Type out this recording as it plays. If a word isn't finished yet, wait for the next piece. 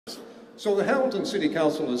So the Hamilton City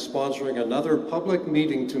Council is sponsoring another public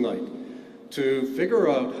meeting tonight to figure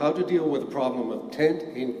out how to deal with the problem of tent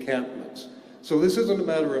encampments. So this isn't a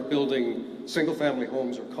matter of building single-family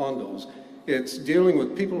homes or condos. It's dealing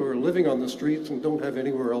with people who are living on the streets and don't have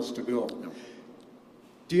anywhere else to go.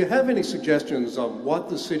 Do you have any suggestions on what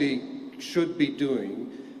the city should be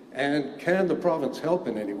doing, and can the province help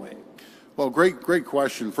in any way? Well, great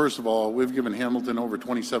question. First of all, we've given Hamilton over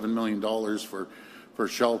 $27 million for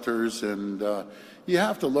shelters, and you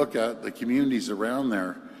have to look at the communities around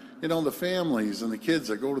there. You know, the families and the kids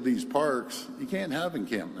that go to these parks, you can't have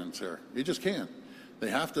encampments there. You just can't. They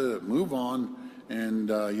have to move on, and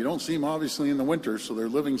you don't see them obviously in the winter, so they're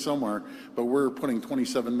living somewhere, but we're putting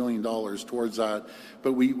 $27 million towards that.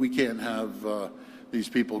 But we can't have these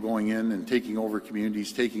people going in and taking over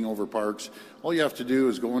communities, taking over parks. All you have to do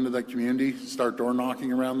is go into that community, start door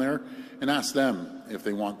knocking around there, and ask them if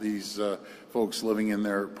they want these folks living in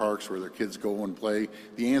their parks where their kids go and play.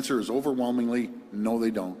 The answer is overwhelmingly, no,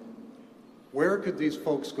 they don't. Where could these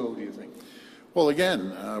folks go, do you think? Well,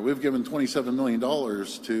 again, we've given $27 million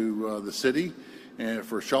to the city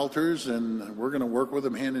for shelters, and we're going to work with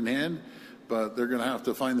them hand in hand, but they're going to have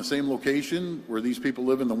to find the same location where these people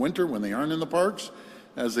live in the winter when they aren't in the parks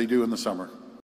as they do in the summer.